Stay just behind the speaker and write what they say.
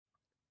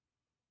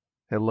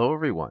Hello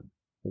everyone,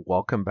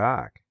 welcome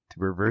back to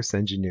Reverse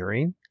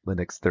Engineering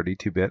Linux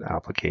 32-bit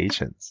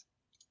Applications.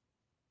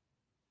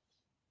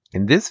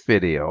 In this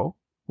video,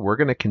 we're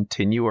going to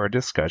continue our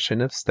discussion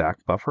of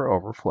stack buffer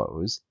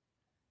overflows,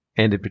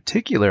 and in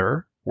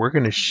particular, we're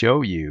going to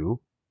show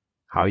you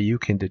how you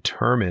can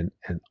determine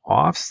an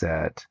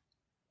offset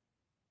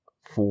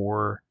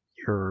for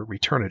your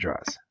return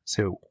address.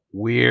 So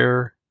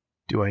where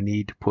do I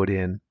need to put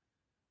in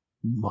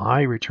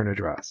my return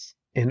address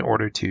in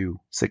order to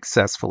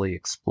successfully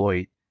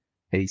exploit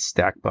a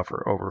stack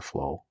buffer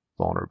overflow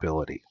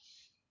vulnerability?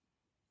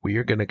 We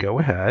are going to go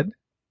ahead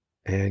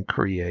and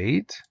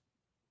create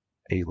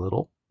a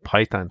little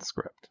Python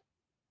script.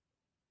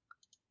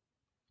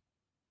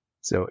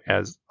 So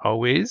as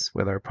always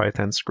with our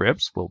Python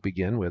scripts, we'll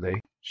begin with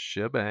a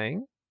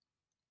shebang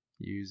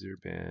user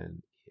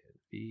bin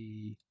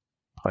env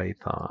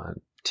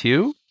python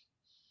 2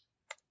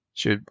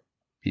 should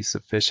be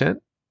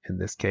sufficient in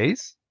this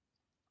case.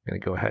 I'm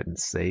going to go ahead and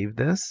save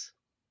this.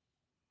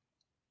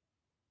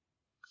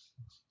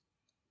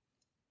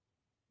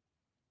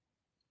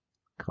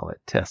 Call it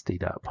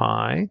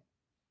testy.py.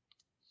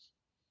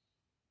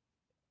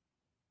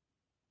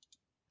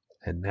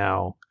 And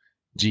now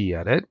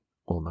gedit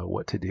will know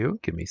what to do.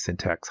 Give me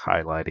syntax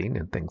highlighting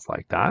and things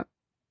like that.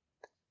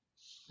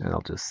 And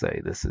I'll just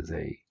say this is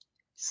a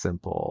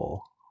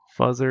simple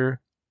fuzzer.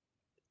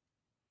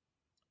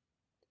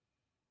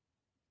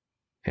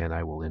 And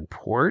I will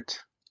import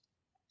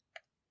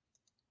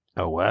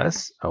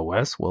OS.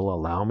 OS will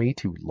allow me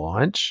to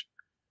launch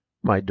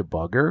my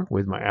debugger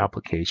with my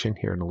application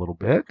here in a little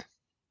bit.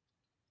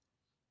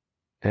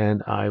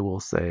 And I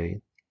will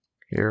say,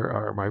 here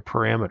are my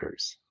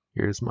parameters.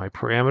 Here's my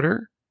parameter.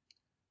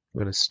 I'm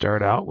going to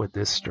start out with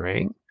this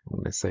string. I'm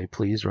going to say,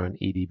 please run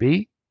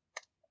EDB.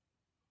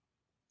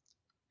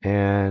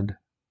 And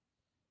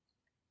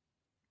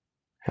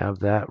have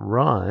that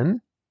run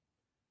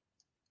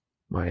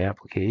my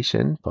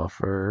application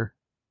buffer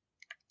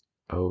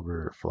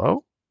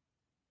overflow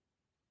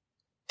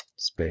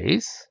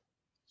space.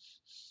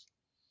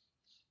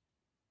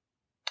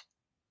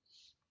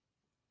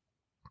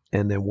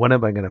 And then what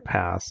am I going to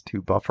pass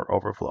to buffer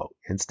overflow?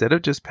 Instead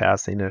of just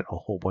passing it a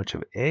whole bunch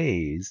of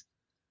A's,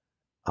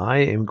 I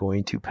am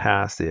going to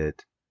pass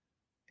it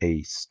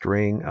a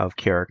string of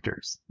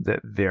characters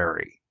that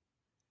vary.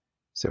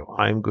 So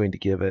I'm going to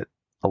give it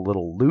a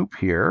little loop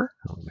here.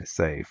 I'm going to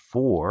say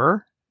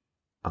for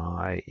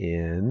I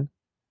in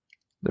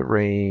the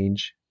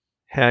range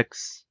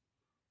hex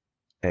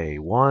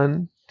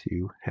A1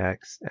 to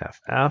hex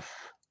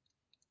FF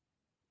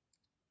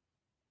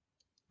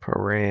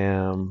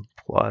param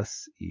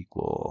plus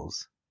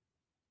equals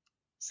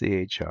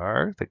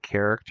CHR, the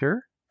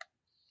character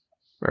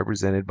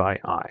represented by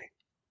I.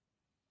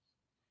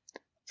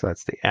 So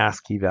that's the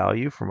ASCII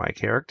value for my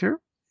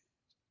character.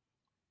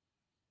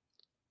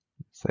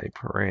 Say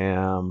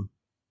param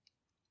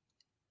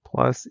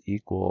plus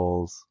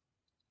equals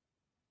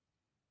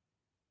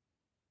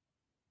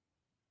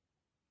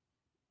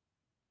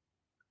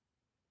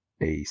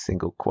a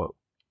single quote.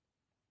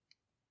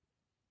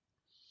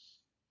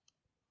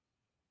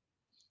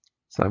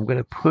 So I'm going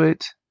to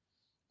put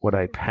what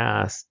I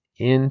pass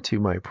into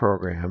my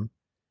program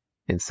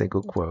in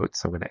single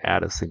quotes. So I'm going to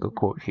add a single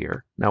quote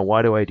here. Now,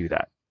 why do I do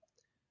that?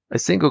 A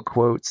single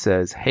quote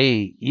says,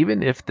 hey,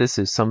 even if this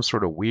is some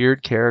sort of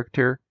weird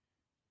character,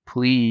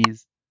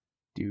 please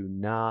do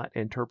not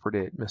interpret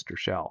it, Mr.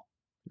 Shell,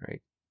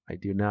 right? I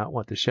do not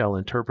want the shell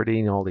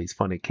interpreting all these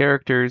funny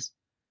characters.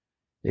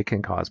 It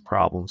can cause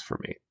problems for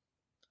me.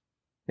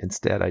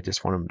 Instead, I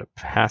just want them to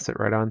pass it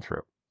right on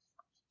through.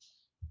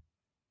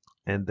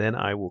 And then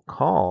I will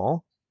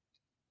call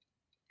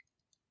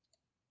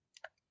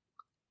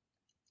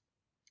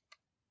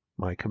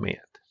my command.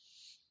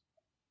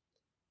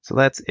 So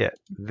that's it.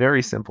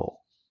 Very simple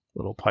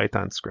little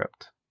Python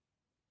script.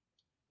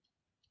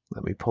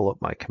 Let me pull up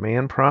my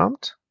command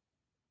prompt.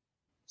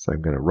 So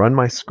I'm going to run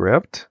my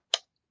script.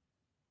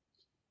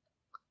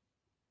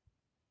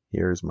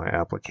 Here's my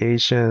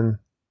application.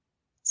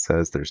 It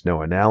says there's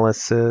no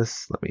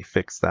analysis. Let me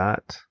fix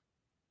that.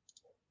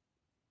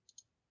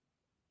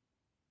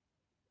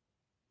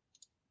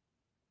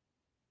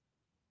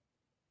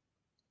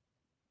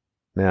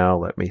 Now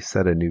let me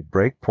set a new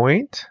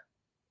breakpoint.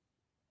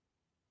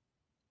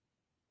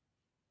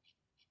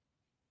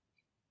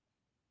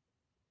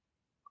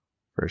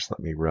 First, let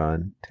me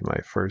run to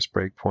my first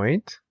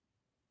breakpoint.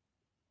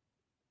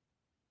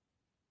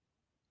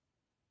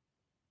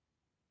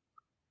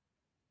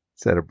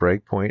 Set a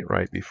breakpoint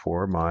right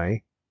before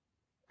my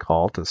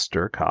call to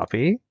stir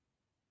copy.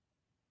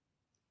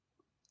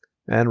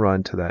 And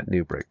run to that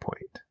new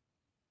breakpoint.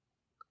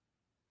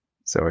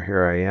 So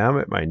here I am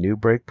at my new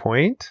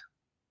breakpoint.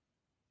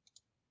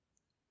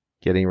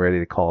 Getting ready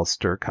to call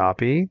stir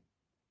copy.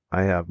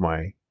 I have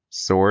my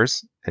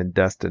source and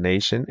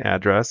destination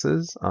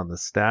addresses on the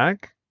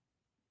stack.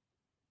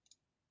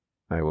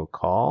 I will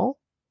call.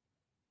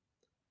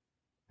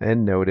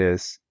 And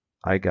notice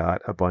I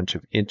got a bunch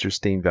of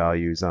interesting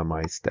values on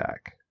my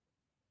stack.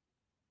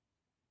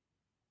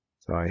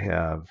 So I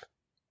have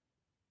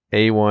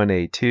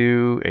A1,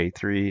 A2,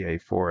 A3,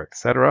 A4,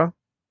 etc.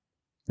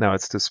 Now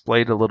it's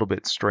displayed a little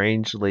bit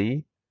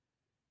strangely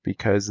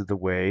because of the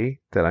way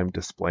that I'm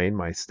displaying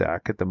my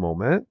stack at the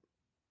moment.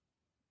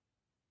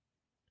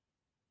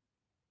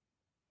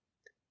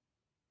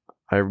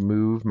 I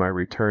move my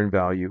return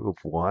value of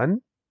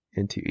 1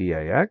 into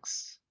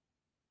EAX.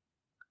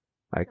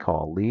 I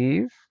call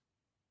leave.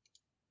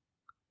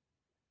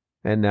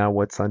 And now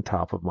what's on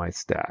top of my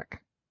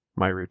stack?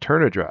 My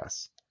return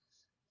address,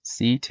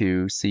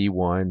 C2,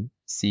 C1,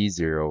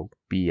 C0,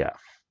 BF.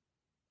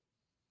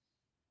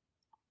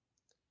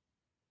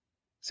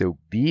 So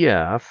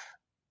BF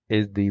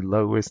is the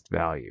lowest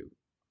value.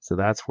 So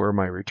that's where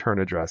my return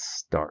address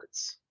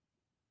starts.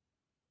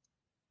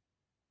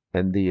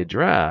 And the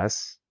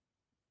address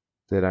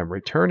that I'm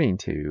returning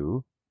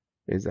to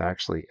is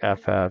actually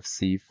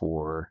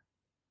FFC4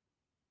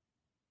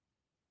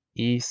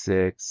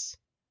 E6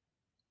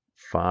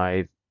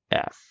 5F.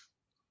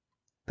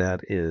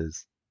 That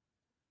is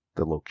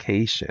the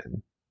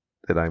location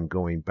that I'm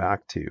going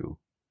back to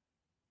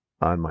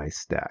on my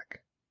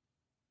stack.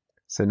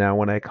 So now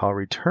when I call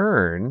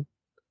return,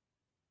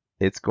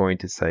 it's going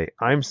to say,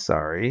 I'm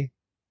sorry,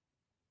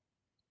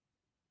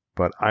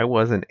 but I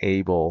wasn't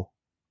able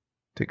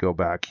to go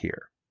back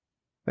here.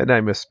 And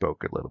I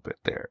misspoke a little bit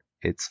there.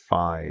 It's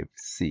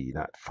 5C,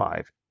 not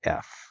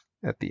 5F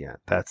at the end.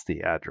 That's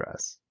the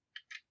address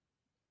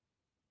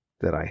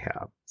that I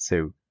have.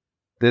 So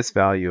this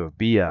value of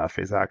BF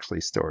is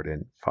actually stored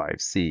in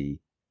 5C.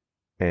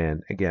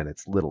 And again,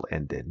 it's little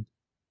ended.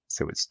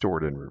 So it's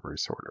stored in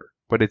reverse order,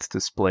 but it's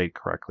displayed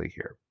correctly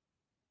here.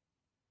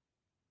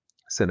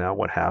 So now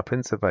what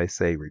happens if I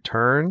say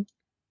return?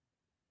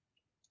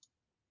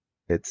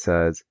 It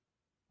says,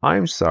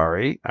 I'm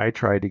sorry, I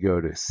tried to go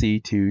to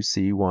C2,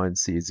 C1,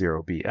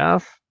 C0,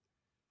 BF,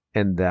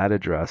 and that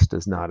address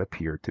does not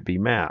appear to be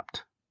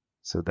mapped.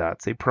 So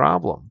that's a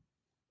problem.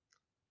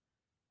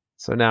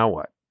 So now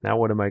what? Now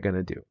what am I going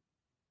to do?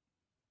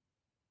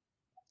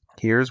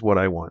 Here's what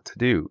I want to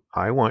do.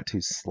 I want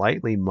to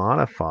slightly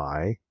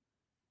modify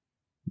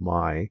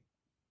my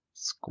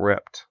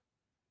script.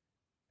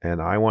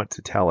 And I want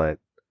to tell it,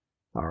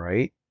 all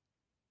right,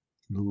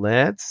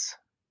 let's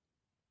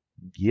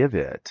give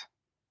it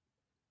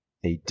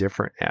a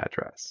different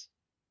address.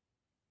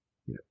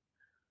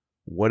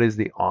 What is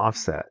the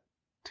offset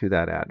to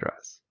that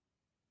address?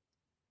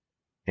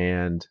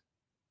 And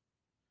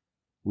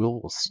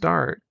we'll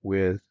start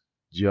with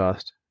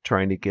just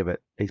trying to give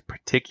it a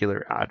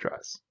particular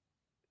address.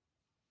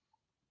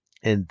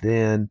 And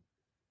then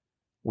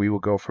we will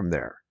go from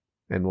there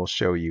and we'll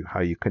show you how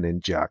you can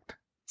inject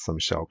some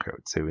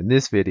shellcode. So in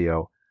this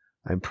video,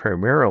 I'm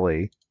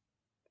primarily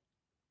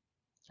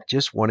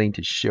just wanting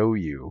to show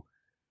you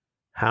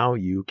how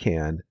you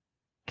can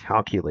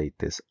calculate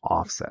this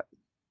offset.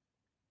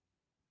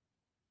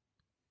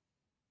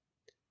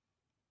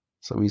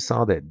 So we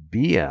saw that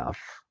BF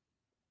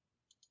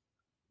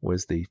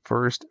was the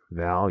first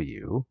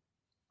value.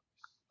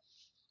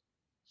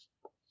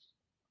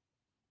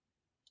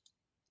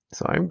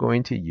 So I'm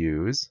going to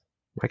use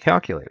my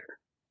calculator.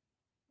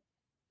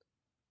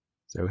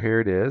 So here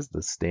it is,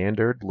 the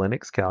standard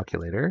Linux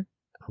calculator.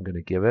 I'm going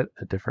to give it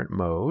a different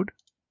mode,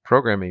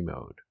 programming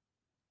mode.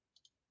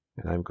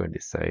 And I'm going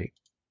to say,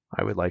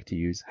 I would like to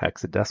use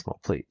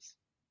hexadecimal, please.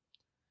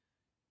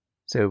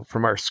 So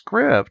from our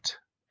script,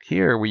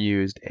 here we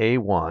used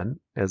A1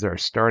 as our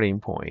starting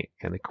point.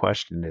 And the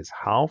question is,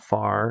 how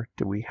far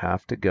do we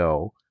have to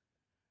go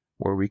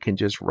where we can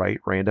just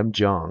write random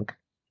junk?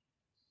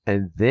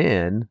 And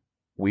then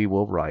we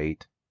will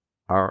write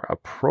our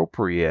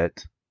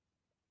appropriate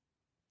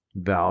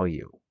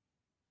value,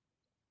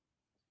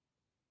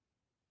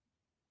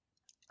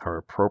 our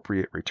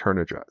appropriate return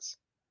address.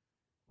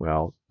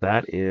 Well,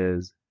 that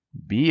is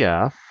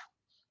BF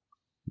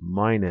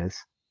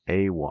minus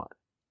A1,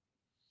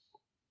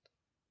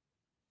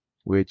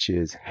 which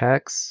is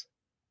hex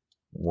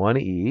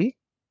 1E,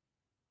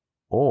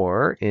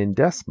 or in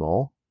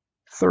decimal,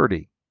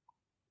 30.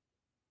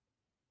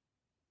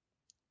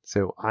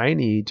 So I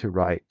need to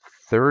write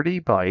 30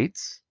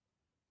 bytes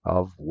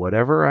of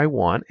whatever I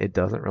want. It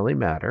doesn't really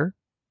matter.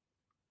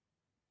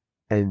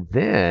 And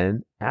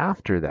then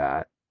after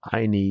that,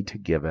 I need to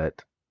give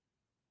it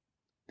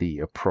the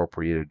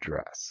appropriate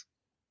address.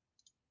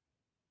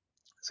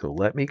 So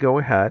let me go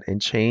ahead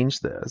and change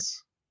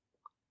this.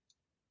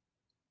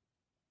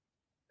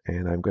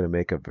 And I'm going to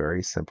make a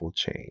very simple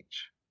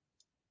change.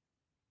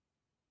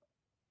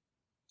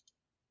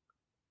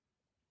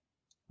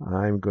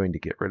 I'm going to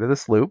get rid of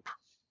this loop.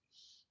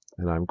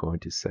 And I'm going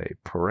to say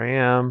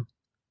param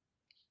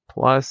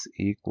plus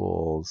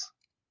equals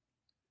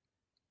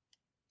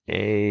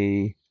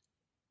A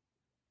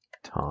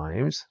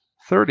times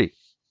 30.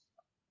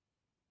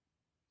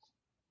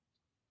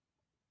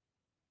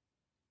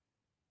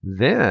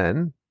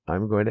 Then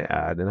I'm going to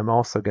add, and I'm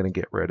also going to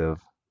get rid of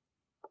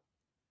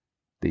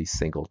these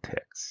single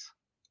ticks.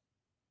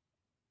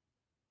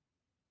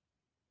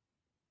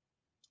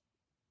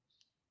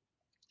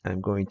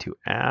 I'm going to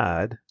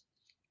add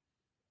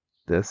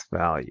this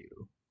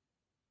value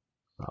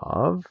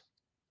of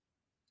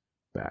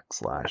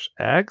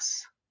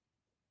 /x,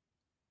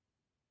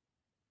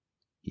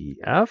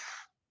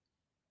 EF,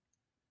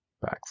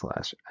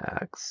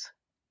 /x,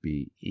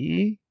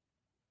 BE,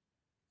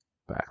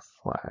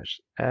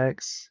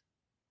 /x,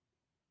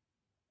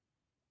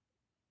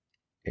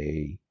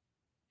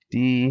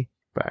 AD,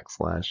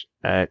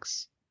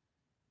 /x,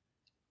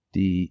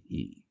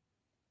 DE.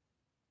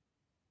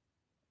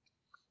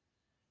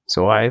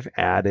 So I've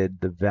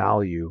added the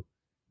value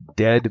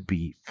dead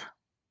beef.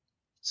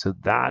 So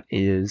that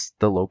is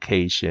the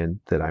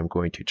location that I'm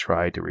going to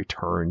try to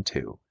return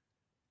to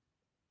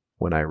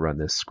when I run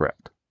this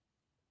script.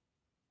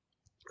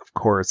 Of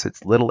course,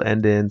 it's little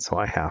endin, so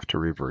I have to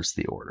reverse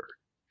the order.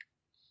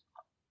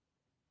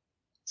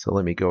 So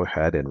let me go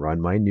ahead and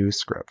run my new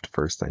script.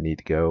 First, I need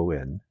to go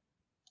and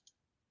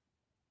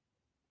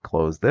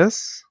close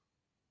this.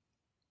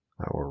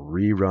 I will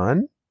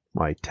rerun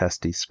my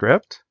testy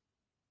script,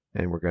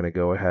 and we're going to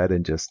go ahead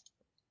and just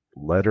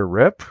let her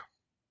rip.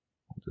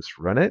 I'll just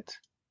run it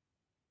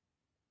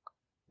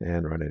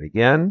and run it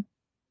again.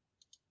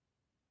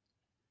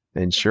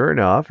 And sure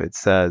enough, it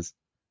says,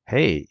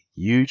 hey,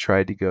 you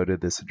tried to go to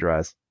this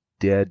address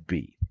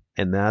deadbeat,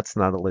 and that's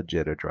not a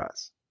legit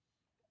address.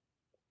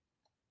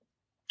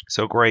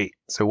 So great.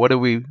 So what did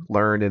we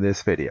learn in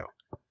this video?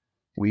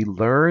 We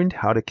learned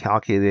how to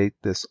calculate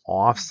this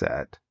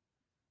offset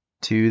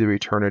to the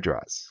return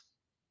address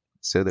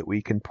so that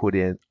we can put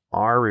in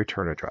our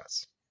return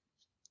address.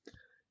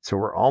 So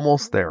we're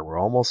almost there. We're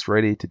almost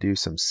ready to do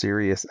some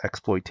serious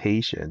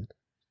exploitation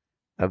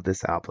of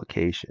this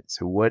application.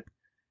 So what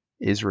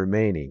is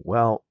remaining?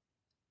 Well,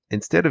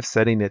 instead of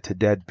setting it to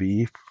dead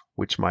beef,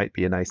 which might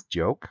be a nice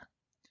joke,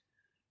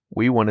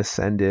 we want to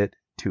send it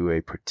to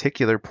a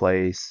particular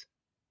place,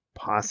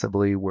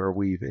 possibly where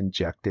we've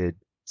injected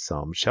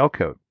some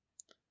shellcode.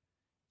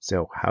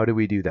 So how do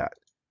we do that?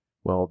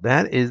 Well,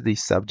 that is the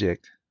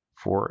subject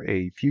for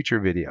a future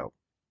video.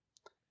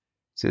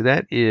 So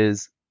that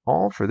is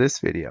all for this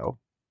video.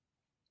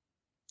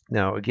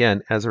 Now,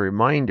 again, as a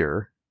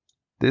reminder,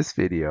 this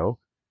video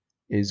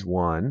is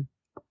one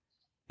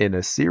in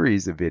a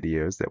series of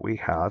videos that we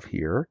have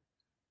here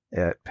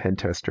at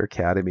Pentester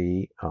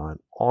Academy on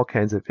all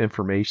kinds of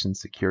information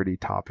security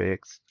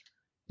topics,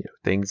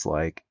 things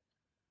like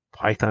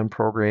Python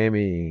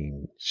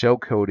programming, shell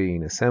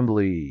coding,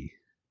 assembly,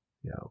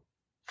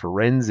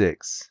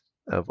 forensics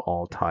of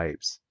all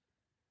types,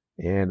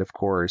 and of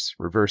course,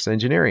 reverse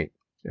engineering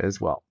as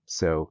well.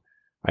 So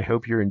I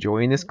hope you're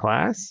enjoying this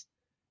class,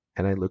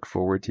 and I look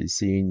forward to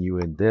seeing you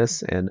in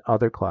this and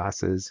other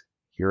classes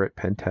here at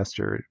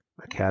Pentester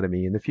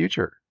Academy in the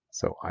future.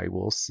 So I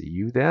will see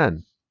you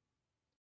then.